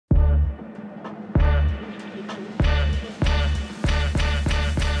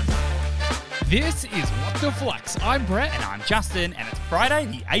This is What the Flux. I'm Brett. And I'm Justin, and it's Friday,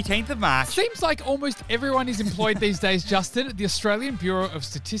 the 18th of March. Seems like almost everyone is employed these days, Justin. The Australian Bureau of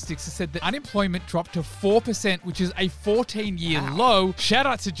Statistics has said that unemployment dropped to 4%, which is a 14-year low. Shout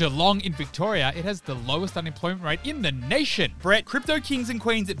out to Geelong in Victoria. It has the lowest unemployment rate in the nation. Brett, crypto kings and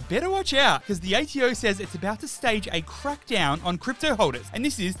queens better watch out, because the ATO says it's about to stage a crackdown on crypto holders. And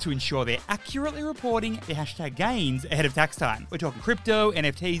this is to ensure they're accurately reporting their hashtag gains ahead of tax time. We're talking crypto,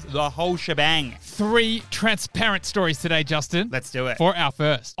 NFTs, the whole shebang. 3 transparent stories today, Justin. Let's do it. For our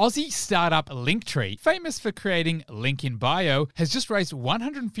first, Aussie startup Linktree, famous for creating link in bio, has just raised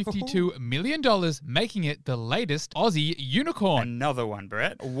 $152 million, making it the latest Aussie unicorn. Another one,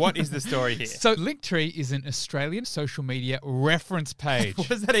 Brett. What is the story here? So Linktree is an Australian social media reference page. What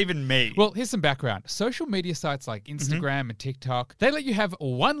does that even mean? Well, here's some background. Social media sites like Instagram and TikTok, they let you have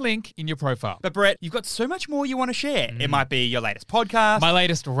one link in your profile. But Brett, you've got so much more you want to share. It might be your latest podcast, My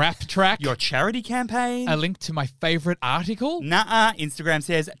latest rap track, your charity campaign, a link to my favorite article. Nuh-uh, Instagram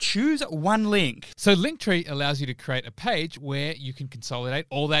says choose one link. So Linktree allows you to create a page where you can consolidate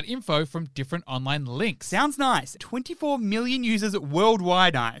all that info from different online links. Sounds nice. 24 million users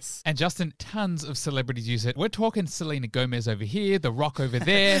worldwide, nice. And Justin, tons of celebrities use it. We're talking Selena Gomez over here, The Rock over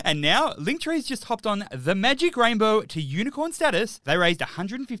there. And now Linktree's just hopped on the magic rainbow to unicorn status. They raised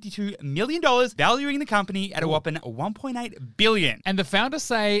 $152 million, valuing the company at a whopping $1.8 billion. And the founders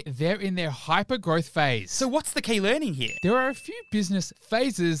say they're in their hyper-growth phase. So what's the key learning here? There are a few business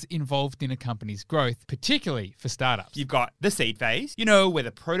phases involved in a company's growth, particularly for startups. You've got the seed phase, where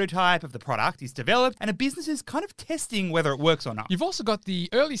the prototype of the product is developed and a business is kind of testing whether it works or not. You've also got the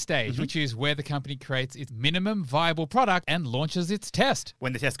early stage, which is where the company creates its minimum viable product and launches its test.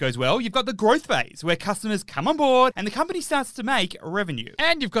 When the test goes well, you've got the growth phase, where customers come on board and the company starts to make revenue.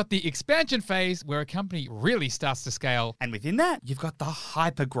 And you've got the expansion phase, where a company really starts to scale. And within that, you've got the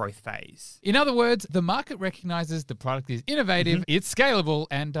hyper growth phase. In other words, the market recognizes the product is innovative, it's scalable,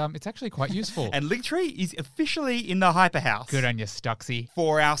 and it's actually quite useful. And Linktree is officially in the hyper house. Good on you, Stuxy.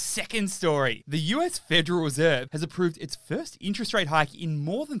 For our second story, the US Federal Reserve has approved its first interest rate hike in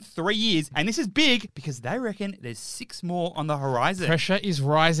more than 3 years. And this is big because they reckon there's 6 more on the horizon. Pressure is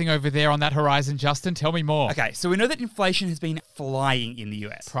rising over there on that horizon, Justin. Tell me more. Okay, so we know that inflation has been flying in the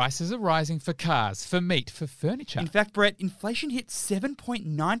US. Prices are rising for cars, for meat, for furniture. In fact, Brett, inflation hit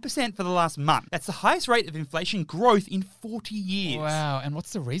 7.9% for the last month. That's the highest rate of inflation growth in 40 years. Wow, and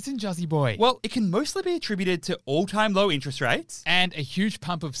what's the reason, Juzzy boy? Well, it can mostly be attributed to all-time low interest rates And a huge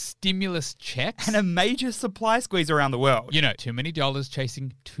pump of stimulus checks. and a major supply squeeze around the world. Too many dollars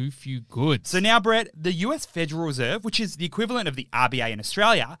chasing too few goods. So now, Brett, the US Federal Reserve, which is the equivalent of the RBA in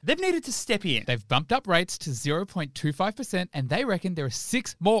Australia, they've needed to step in. They've bumped up rates to 0.25%, and they reckon there are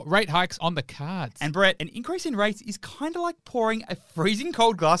 6 more rate hikes on the cards. And Brett, an increase in rates is kind of like pouring a freezing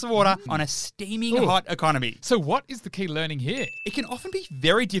cold glass of water on a steaming hot economy. So what is the key learning here? It can often be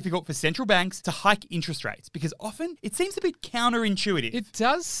very difficult for central banks to hike interest rates because often it seems a bit counterintuitive. It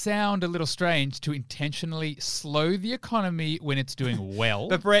does sound a little strange to intentionally slow the economy when it's doing well.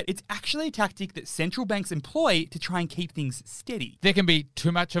 But Brett, it's actually a tactic that central banks employ to try and keep things steady. There can be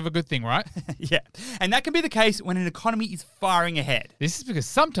too much of a good thing, right? Yeah, and that can be the case when an economy is firing ahead. This is because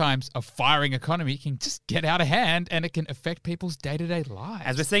sometimes a firing economy can just get out of hand and it can affect people's day-to-day lives.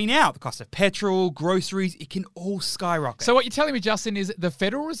 As we're seeing now, the cost of petrol, groceries, it can all skyrocket. So what you're telling me, Justin, is the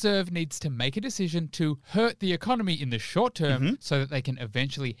Federal Reserve needs to make a decision to hurt the economy in the short term so that they can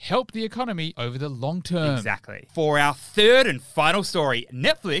eventually help the economy over the long term. Exactly. For our third and final story,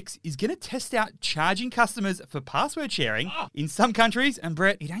 Netflix is going to test out charging customers for password sharing in some countries, and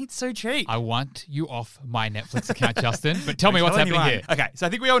Brett, it ain't so cheap. I want you off my Netflix account, Justin, but tell me what's happening here. Okay, so I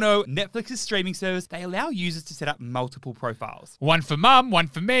think we all know Netflix's streaming service, they allow users to set up multiple profiles. One for mum, one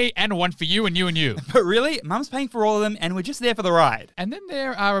for me, and one for you and you and you. But really, mum's paying for all of them, and we're just there for the ride. And then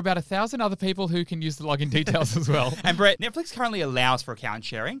there are about 1,000 other people who can use the login details as well. And Brett, Netflix currently allows for account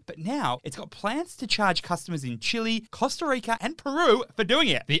sharing, but now it's got plans to charge customers in Chile, Costa Rica, and Peru for doing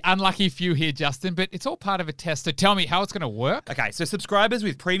it. The unlucky few here, Justin, but it's all part of a test. So tell me how it's going to work. Okay, so subscribers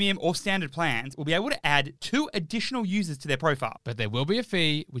with premium or standard plans will be able to add 2 additional users to their profile. But there will be a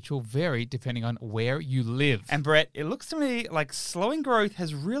fee, which will vary depending on where you live. And Brett, it looks to me like slowing growth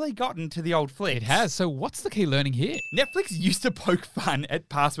has really gotten to the old flicks. It has. So what's the key learning here? Netflix used to poke fun at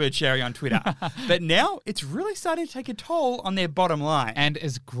password sharing on Twitter, but now it's really starting to take a toll on their bottom line. And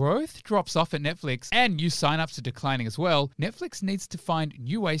as growth drops off at Netflix and new signups are declining as well, Netflix needs to find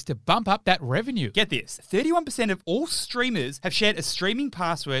new ways to bump up that revenue. Get this, 31% of all streamers have shared a streaming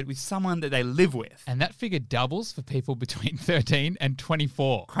password with someone that they live with. And that figure doubles for people between 13 and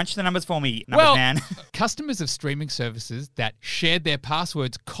 24. Crunch the numbers for me, numbers man. Customers of streaming services that shared their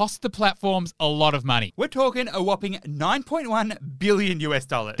passwords cost the platforms times a lot of money. We're talking a whopping $9.1 billion US.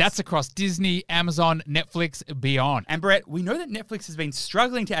 That's across Disney, Amazon, Netflix, beyond. And Brett, we know that Netflix has been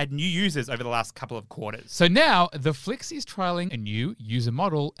struggling to add new users over the last couple of quarters. So now, the Flix is trialing a new user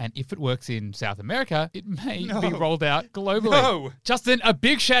model, and if it works in South America, it may be rolled out globally. No. Justin, a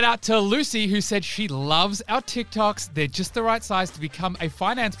big shout out to Lucy, who said she loves our TikToks. They're just the right size to become a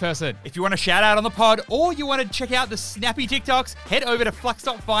finance person. If you want a shout out on the pod or you want to check out the snappy TikToks, head over to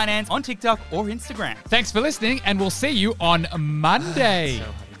Flux.finance on TikTok or Instagram. Thanks for listening, and we'll see you on Monday.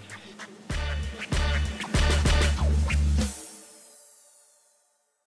 So